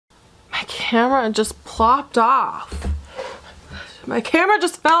camera just plopped off. My camera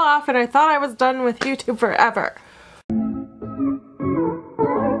just fell off and I thought I was done with YouTube forever.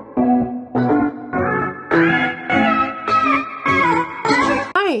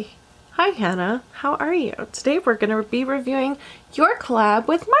 Hi Hannah, how are you? Today we're going to be reviewing your collab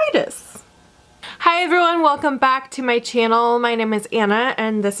with Midas. Hi everyone, welcome back to my channel. My name is Anna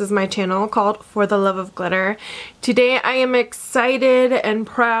and this is my channel called For the Love of Glitter. Today I am excited and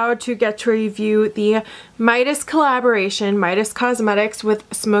proud to get to review the Midas collaboration, Midas Cosmetics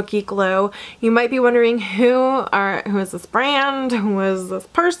with Smokey Glow. You might be wondering who is this brand? Who is this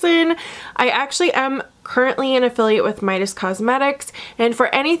person? I actually am currently an affiliate with Midas Cosmetics, and for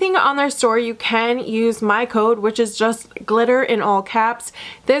anything on their store you can use my code, which is just glitter in all caps.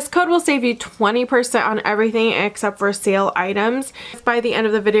 This code will save you 20% on everything except for sale items. If by the end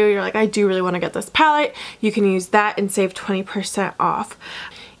of the video you're like, I do really want to get this palette, you can use that and save 20% off.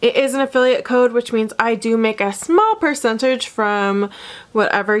 It is an affiliate code, which means I do make a small percentage from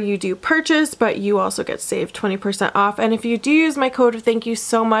whatever you do purchase, but you also get saved 20% off. And if you do use my code, thank you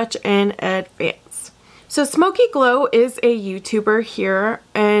so much in advance. So Smokey Glow is a YouTuber here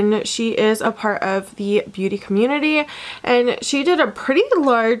and she is a part of the beauty community, and she did a pretty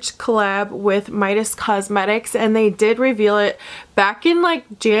large collab with Midas Cosmetics and they did reveal it back in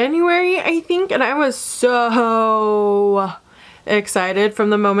like January, I think, and I was so excited from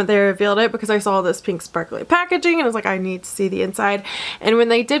the moment they revealed it because I saw this pink sparkly packaging and I was like, I need to see the inside. And when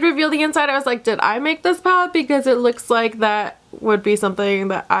they did reveal the inside, I was like, did I make this palette? Because it looks like that would be something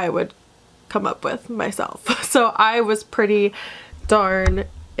that I would come up with myself. So I was pretty darn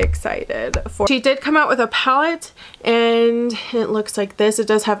excited for. She did come out with a palette and it looks like this. It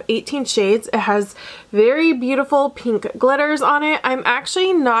does have 18 shades. It has very beautiful pink glitters on it. I'm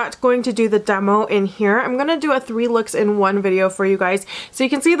actually not going to do the demo in here. I'm going to do a 3 looks in 1 video for you guys so you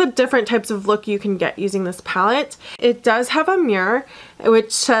can see the different types of look you can get using this palette. It does have a mirror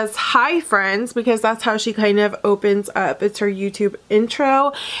which says hi friends because that's how she kind of opens up. It's her YouTube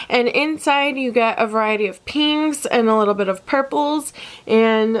intro, and inside you get a variety of pinks and a little bit of purples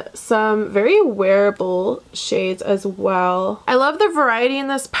and some very wearable shades as well. I love the variety in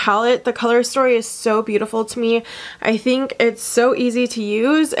this palette. The color story is so beautiful to me. I think it's so easy to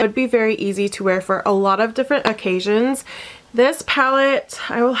use. It would be very easy to wear for a lot of different occasions. This palette,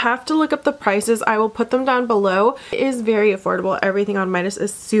 I will have to look up the prices. I will put them down below. It is very affordable. Everything on Midas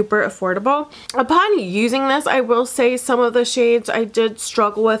is super affordable. Upon using this, I will say some of the shades I did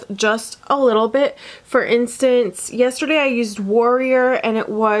struggle with just a little bit. For instance, yesterday I used Warrior and it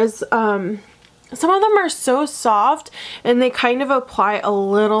was, some of them are so soft and they kind of apply a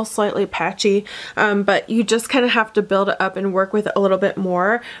little slightly patchy, but you just kind of have to build it up and work with it a little bit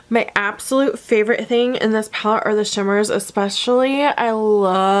more. My absolute favorite thing in this palette are the shimmers, especially. I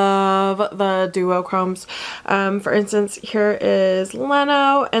love the duochromes. For instance, here is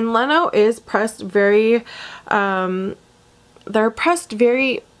Leno, and Leno is pressed very, they're pressed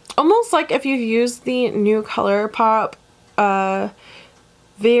very, almost like if you've used the new ColourPop,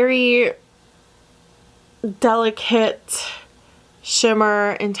 very delicate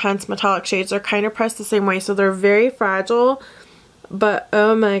shimmer intense metallic shades are kind of pressed the same way, so they're very fragile, but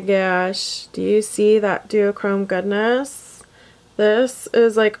oh my gosh, do you see that duochrome goodness? This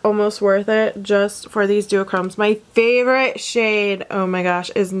is like almost worth it just for these duochromes. My favorite shade, oh my gosh,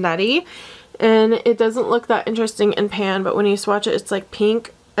 is Nutty, and it doesn't look that interesting in pan, but when you swatch it, it's like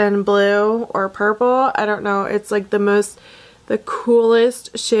pink and blue or purple. I don't know, it's like the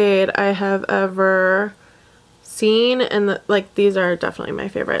coolest shade I have ever seen, and like these are definitely my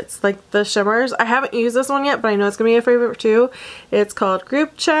favorites. Like the shimmers, I haven't used this one yet, but I know it's gonna be a favorite too. It's called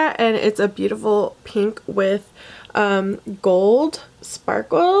Group Chat and it's a beautiful pink with gold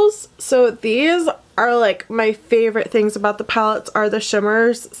sparkles. So these are like my favorite things about the palettes are the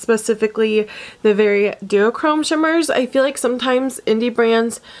shimmers, specifically the very duochrome shimmers. I feel like sometimes indie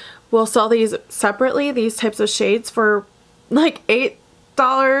brands will sell these separately, these types of shades, for like $8,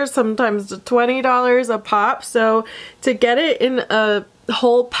 sometimes to $20 a pop. So to get it in a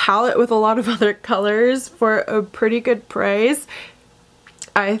whole palette with a lot of other colors for a pretty good price,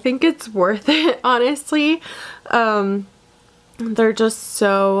 I think it's worth it, honestly. They're just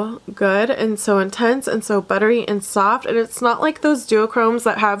so good and so intense and so buttery and soft, and it's not like those duochromes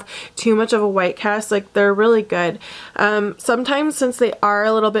that have too much of a white cast. Like, they're really good. Sometimes, since they are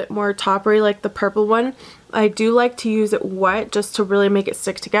a little bit more toppery, like the purple one, I do like to use it wet just to really make it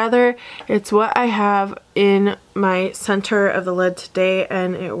stick together. It's what I have in my center of the lid today,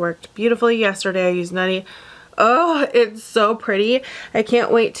 and it worked beautifully. Yesterday I used Nutty. Oh, it's so pretty. I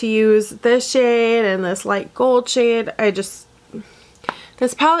can't wait to use this shade and this light gold shade. This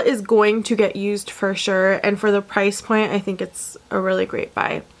This palette is going to get used for sure, and for the price point I think it's a really great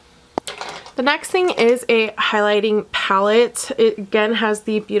buy. The next thing is a highlighting palette. It again has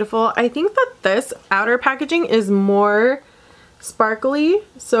the beautiful, I think that this outer packaging is more sparkly,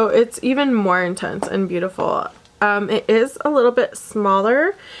 so it's even more intense and beautiful. It is a little bit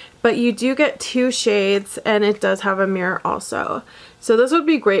smaller, but you do get 2 shades, and it does have a mirror also. So this would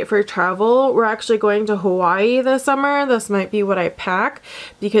be great for travel. We're actually going to Hawaii this summer. This might be what I pack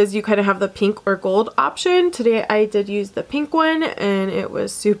because you kind of have the pink or gold option. Today I did use the pink one and it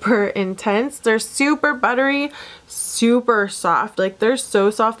was super intense. They're super buttery, super soft. Like they're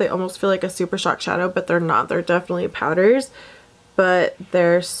so soft they almost feel like a Super Shock shadow, but they're not. They're definitely powders, but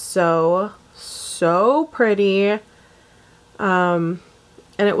they're so pretty. And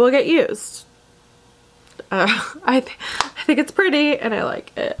it will get used. I think it's pretty and I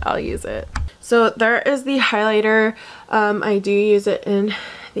like it. I'll use it. So there is the highlighter. I do use it in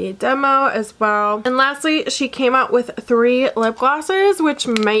the demo as well. And lastly, she came out with 3 lip glosses, which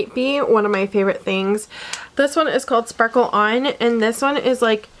might be one of my favorite things. This one is called Sparkle On, and this one is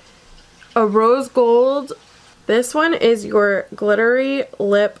like a rose gold. This one is your glittery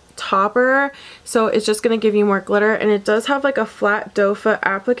lip topper, so it's just going to give you more glitter, and it does have like a flat doe foot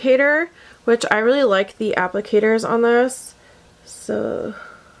applicator, which I really like the applicators on this. So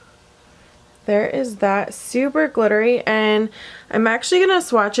there is that, super glittery, and I'm actually going to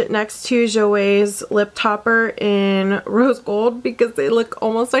swatch it next to Jouer's lip topper in rose gold because they look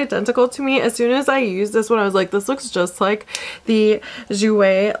almost identical to me. As soon as I used this one, I was like, this looks just like the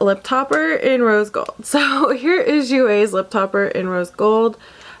Jouer lip topper in rose gold. So here is Jouer's lip topper in rose gold.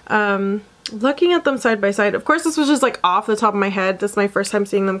 Looking at them side by side, of course this was just like off the top of my head. This is my first time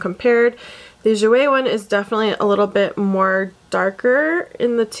seeing them compared. The Jouer one is definitely a little bit more darker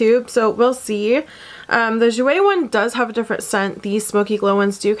in the tube, so we'll see. The Jouer one does have a different scent. These Smoky Glow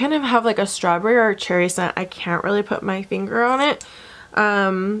ones do kind of have like a strawberry or a cherry scent. I can't really put my finger on it.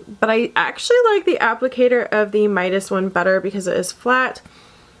 But I actually like the applicator of the Midas one better because it is flat.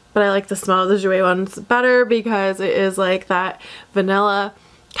 But I like the smell of the Jouer ones better because it is like that vanilla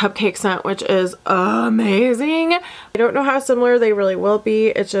cupcake scent, which is amazing. I don't know how similar they really will be.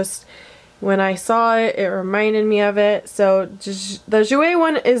 It's just when I saw it, it reminded me of it. So the Jouer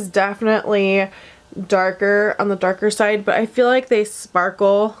one is definitely darker, on the darker side, but I feel like they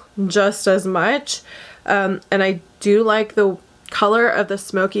sparkle just as much. And I do like the color of the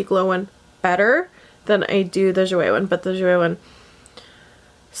Smoky Glow one better than I do the Jouer one, but the Jouer one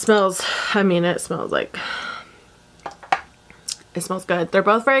smells, I mean, it smells like, it smells good. They're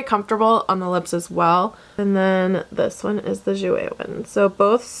both very comfortable on the lips as well. And then this one is the Jouer one. So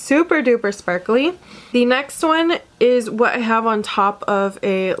both super duper sparkly. The next one is what I have on top of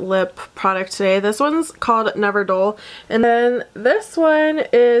a lip product today. This one's called Never Dull. And then this one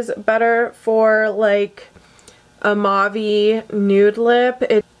is better for like a mauve-y nude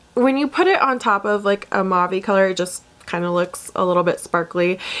lip. When you put it on top of like a mauve color, it just kind of looks a little bit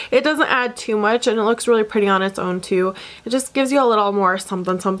sparkly. It doesn't add too much and it looks really pretty on its own too. It just gives you a little more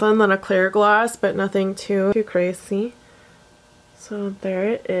something something than a clear gloss, but nothing too crazy. So there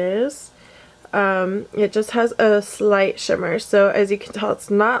it is. It just has a slight shimmer, so as you can tell, it's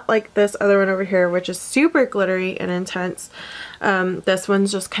not like this other one over here, which is super glittery and intense. This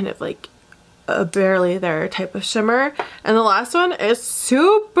one's just kind of like a barely there type of shimmer, and the last one is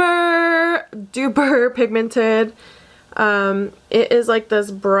super duper pigmented. It is like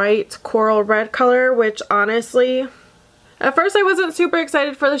this bright coral red color, which honestly, at first I wasn't super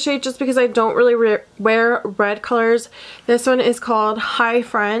excited for the shade just because I don't really wear red colors. This one is called Hi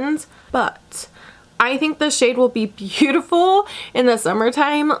Friends, but I think the shade will be beautiful in the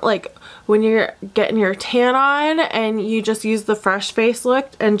summertime, like when you're getting your tan on and you just use the fresh face look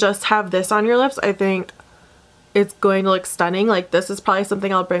and just have this on your lips. I think it's going to look stunning. Like this is probably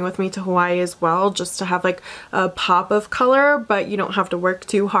something I'll bring with me to Hawaii as well, just to have like a pop of color, but you don't have to work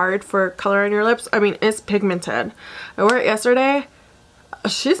too hard for color on your lips. I mean, it's pigmented. I wore it yesterday.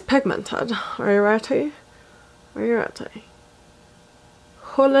 She's pigmented. Are you ready? Are you ready?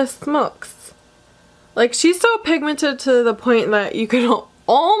 Holy smokes. Like she's so pigmented to the point that you could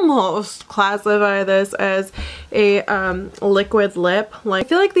almost classify this as a liquid lip. Like I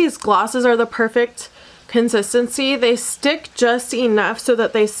feel like these glosses are the perfect consistency. They stick just enough so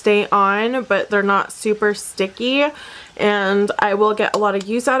that they stay on, but they're not super sticky, and I will get a lot of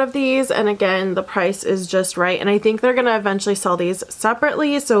use out of these. And again, the price is just right, and I think they're gonna eventually sell these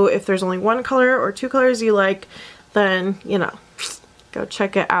separately, so if there's only one color or 2 colors you like, then you know, go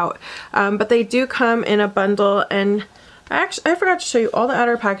check it out. But they do come in a bundle, and I forgot to show you all the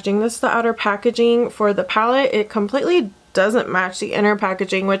outer packaging. This is the outer packaging for the palette. It completely doesn't match the inner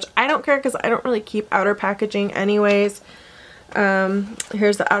packaging, which I don't care because I don't really keep outer packaging anyways.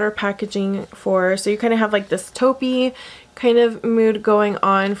 Here's the outer packaging so you kind of have like this taupey kind of mood going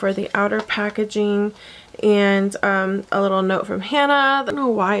on for the outer packaging, and a little note from Hannah. I don't know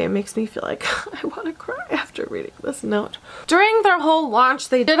why it makes me feel like I want to cry after reading this note. During their whole launch,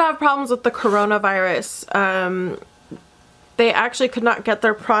 they did have problems with the coronavirus. They actually could not get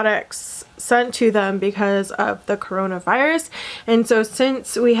their products sent to them because of the coronavirus, and so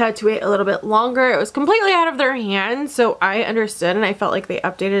since we had to wait a little bit longer, it was completely out of their hands. So I understood, and I felt like they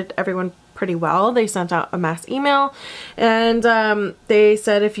updated everyone pretty well. They sent out a mass email, and they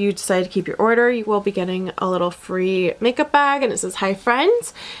said if you decide to keep your order, you will be getting a little free makeup bag, and it says "Hi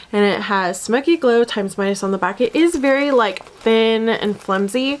Friends," and it has Smoky Glow times Midas on the back. It is very like thin and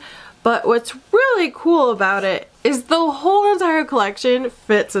flimsy, but what's really cool about it is the whole entire collection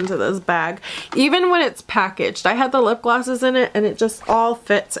fits into this bag, even when it's packaged. I had the lip glosses in it, and it just all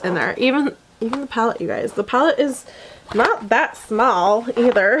fits in there. Even the palette, you guys. The palette is not that small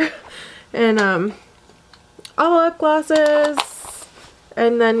either. And all the lip glosses,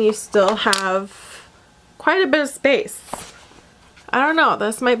 and then you still have quite a bit of space. I don't know,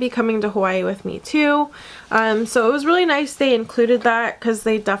 this might be coming to Hawaii with me too. So it was really nice they included that, because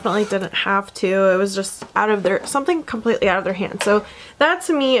they definitely didn't have to. It was just something completely out of their hands. So that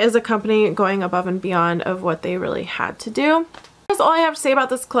to me is a company going above and beyond of what they really had to do. That's all I have to say about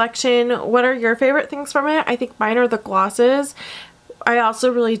this collection. What are your favorite things from it? I think mine are the glosses. I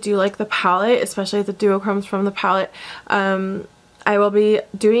also really do like the palette, especially the duochromes from the palette. I will be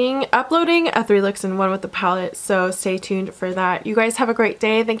uploading a 3 looks in 1 with the palette, so stay tuned for that. You guys have a great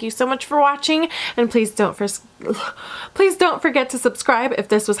day. Thank you so much for watching, and please don't forget to subscribe if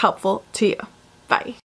this was helpful to you. Bye.